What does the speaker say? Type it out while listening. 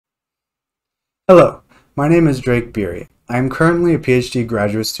Hello, my name is Drake Beery. I am currently a PhD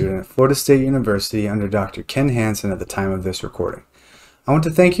graduate student at Florida State University under Dr. Ken Hansen at the time of this recording. I want to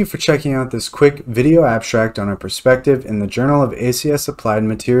thank you for checking out this quick video abstract on our perspective in the Journal of ACS Applied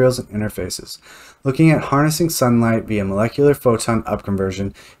Materials Interfaces, looking at harnessing sunlight via molecular photon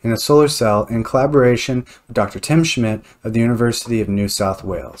upconversion in a solar cell in collaboration with Dr. Tim Schmidt of the University of New South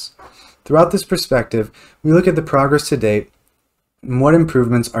Wales. Throughout this perspective, we look at the progress to date and what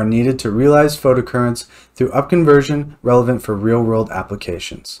improvements are needed to realize photocurrents through upconversion relevant for real-world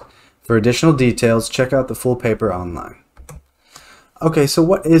applications. For additional details, check out the full paper online. Okay, so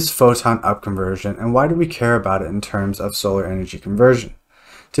what is photon upconversion and why do we care about it in terms of solar energy conversion?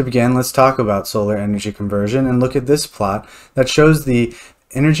 To begin, let's talk about solar energy conversion and look at this plot that shows the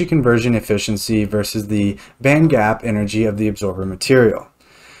energy conversion efficiency versus the band gap energy of the absorber material.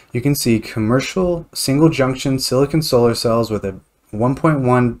 You can see commercial single junction silicon solar cells with a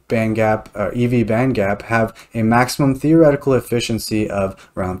 1.1 band gap EV band gap have a maximum theoretical efficiency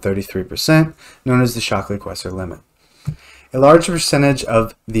of around 33%, known as the Shockley-Queisser limit. A large percentage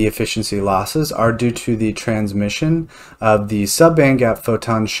of the efficiency losses are due to the transmission of the sub-band gap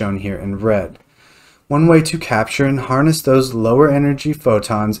photons shown here in red. One way to capture and harness those lower energy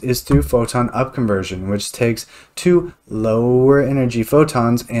photons is through photon upconversion, which takes two lower energy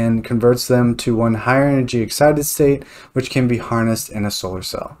photons and converts them to one higher energy excited state, which can be harnessed in a solar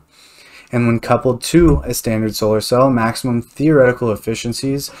cell. And when coupled to a standard solar cell, maximum theoretical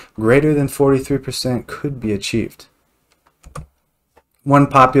efficiencies greater than 43% could be achieved. One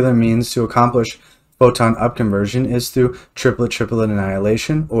popular means to accomplish photon upconversion is through triplet-triplet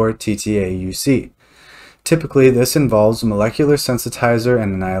annihilation, or TTAUC. Typically, this involves molecular sensitizer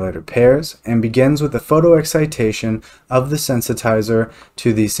and annihilator pairs and begins with the photoexcitation of the sensitizer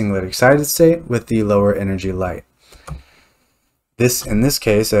to the singlet excited state with the lower energy light. In this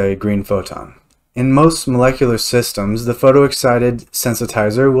case, a green photon. In most molecular systems, the photoexcited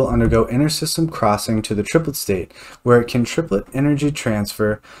sensitizer will undergo intersystem crossing to the triplet state, where it can triplet energy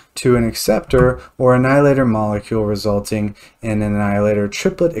transfer to an acceptor or annihilator molecule, resulting in an annihilator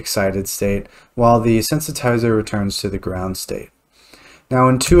triplet excited state, while the sensitizer returns to the ground state. Now,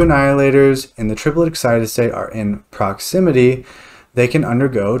 when two annihilators in the triplet excited state are in proximity, they can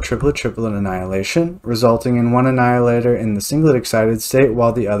undergo triplet-triplet annihilation, resulting in one annihilator in the singlet excited state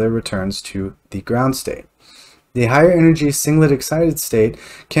while the other returns to the ground state. The higher energy singlet excited state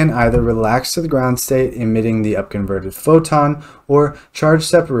can either relax to the ground state, emitting the upconverted photon, or charge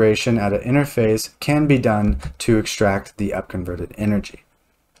separation at an interface can be done to extract the upconverted energy.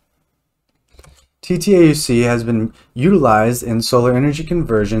 TTAUC has been utilized in solar energy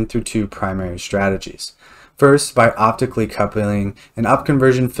conversion through two primary strategies. First, by optically coupling an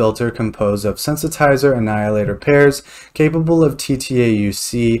upconversion filter composed of sensitizer annihilator pairs capable of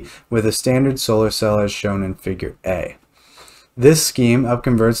TTAUC with a standard solar cell as shown in Figure A. This scheme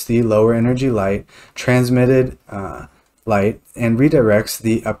upconverts the lower energy light, transmitted light, and redirects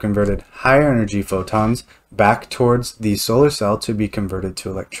the upconverted higher energy photons back towards the solar cell to be converted to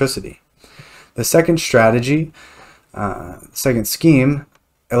electricity. The second scheme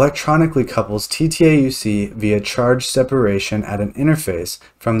electronically couples TTAUC via charge separation at an interface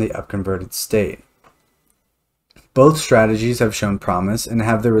from the upconverted state. Both strategies have shown promise and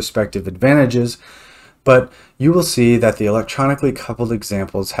have their respective advantages, but you will see that the electronically coupled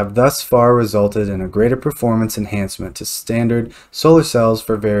examples have thus far resulted in a greater performance enhancement to standard solar cells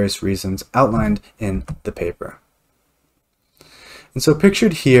for various reasons outlined in the paper. And so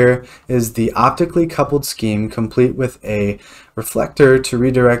pictured here is the optically coupled scheme complete with a reflector to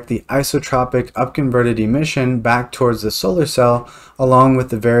redirect the isotropic upconverted emission back towards the solar cell, along with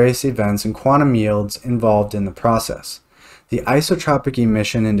the various events and quantum yields involved in the process. The isotropic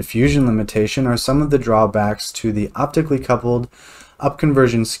emission and diffusion limitation are some of the drawbacks to the optically coupled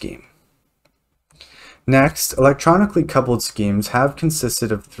upconversion scheme. Next, electronically coupled schemes have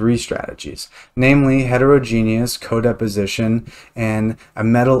consisted of three strategies, namely heterogeneous co-deposition and a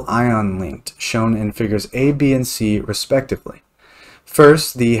metal ion linked, shown in figures A, B, and C respectively.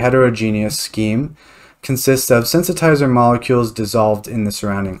 First, the heterogeneous scheme consists of sensitizer molecules dissolved in the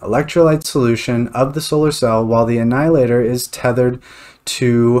surrounding electrolyte solution of the solar cell, while the annihilator is tethered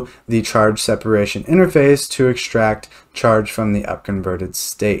to the charge separation interface to extract charge from the upconverted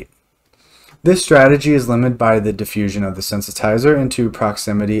state. This strategy is limited by the diffusion of the sensitizer into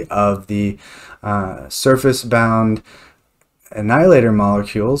proximity of the surface-bound annihilator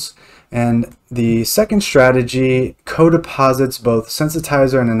molecules, and the second strategy co-deposits both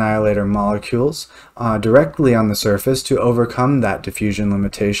sensitizer and annihilator molecules directly on the surface to overcome that diffusion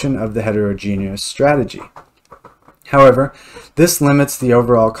limitation of the heterogeneous strategy. However, this limits the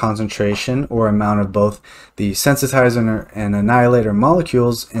overall concentration or amount of both the sensitizer and annihilator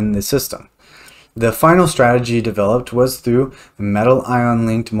molecules in the system. The final strategy developed was through metal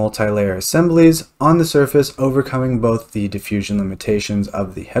ion-linked multi-layer assemblies on the surface, overcoming both the diffusion limitations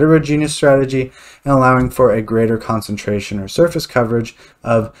of the heterogeneous strategy and allowing for a greater concentration or surface coverage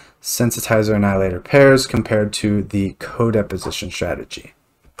of sensitizer-annihilator pairs compared to the co-deposition strategy.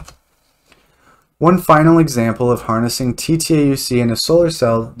 One final example of harnessing TTAUC in a solar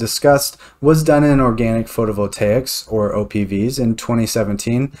cell discussed was done in organic photovoltaics, or OPVs, in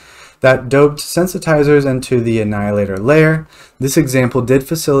 2017 that doped sensitizers into the annihilator layer. This example did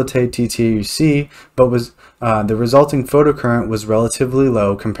facilitate TTAUC, but the resulting photocurrent was relatively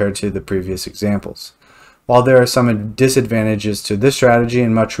low compared to the previous examples. While there are some disadvantages to this strategy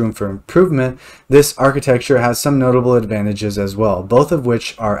and much room for improvement, this architecture has some notable advantages as well, both of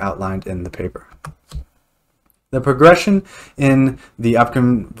which are outlined in the paper. The progression in the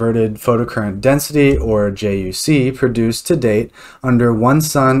upconverted photocurrent density, or JUC, produced to date under 1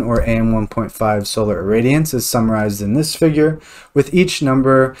 sun or AM 1.5 solar irradiance is summarized in this figure, with each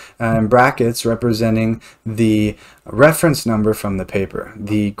number in brackets representing the reference number from the paper.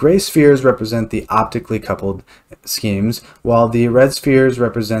 The gray spheres represent the optically coupled schemes, while the red spheres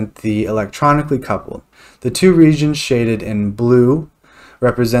represent the electronically coupled. The two regions shaded in blue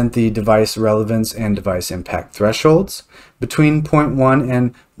represent the device relevance and device impact thresholds. Between 0.1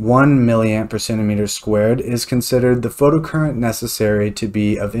 and 1 milliamp per centimeter squared is considered the photocurrent necessary to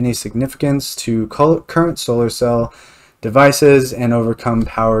be of any significance to current solar cell devices and overcome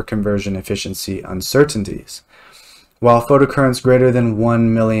power conversion efficiency uncertainties. While photocurrents greater than 1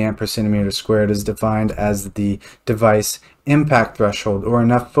 milliamp per centimeter squared is defined as the device impact threshold, or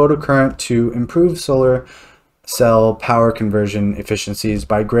enough photocurrent to improve solar cell power conversion efficiencies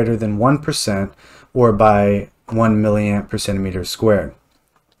by greater than 1% or by 1 milliamp per centimeter squared.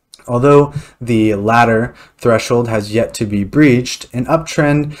 Although the latter threshold has yet to be breached, an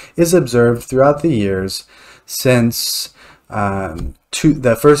uptrend is observed throughout the years since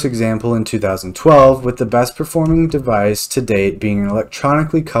the first example in 2012, with the best performing device to date being an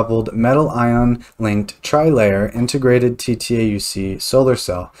electronically coupled metal ion linked tri-layer integrated TTAUC solar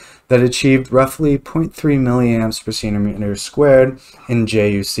cell that achieved roughly 0.3 milliamps per centimeter squared in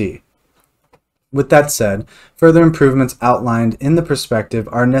JUC. With that said, further improvements outlined in the perspective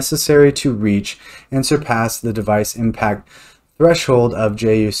are necessary to reach and surpass the device impact threshold of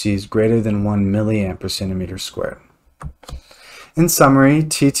JUCs greater than 1 milliamp per centimeter squared. In summary,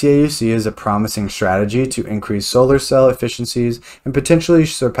 TTAUC is a promising strategy to increase solar cell efficiencies and potentially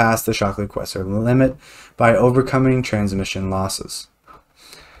surpass the Shockley-Queisser limit by overcoming transmission losses.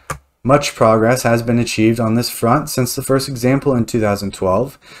 Much progress has been achieved on this front since the first example in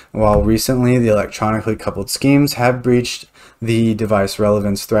 2012, while recently the electronically coupled schemes have breached the device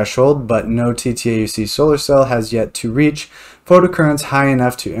relevance threshold, but no TTAUC solar cell has yet to reach photocurrents high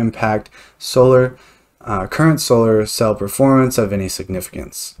enough to impact current solar cell performance of any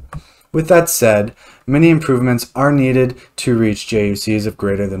significance. With that said, many improvements are needed to reach JUCs of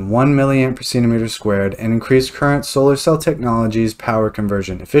greater than 1 milliamp per centimeter squared and increase current solar cell technologies' power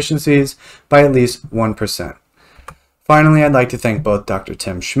conversion efficiencies by at least 1%. Finally, I'd like to thank both Dr.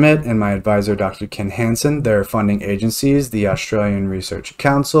 Tim Schmidt and my advisor, Dr. Ken Hansen, their funding agencies, the Australian Research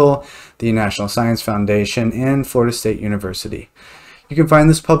Council, the National Science Foundation, and Florida State University. You can find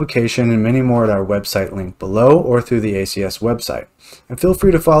this publication and many more at our website linked below or through the ACS website. And feel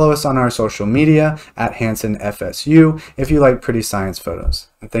free to follow us on our social media at HansenFSU if you like pretty science photos.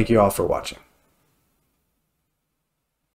 And thank you all for watching.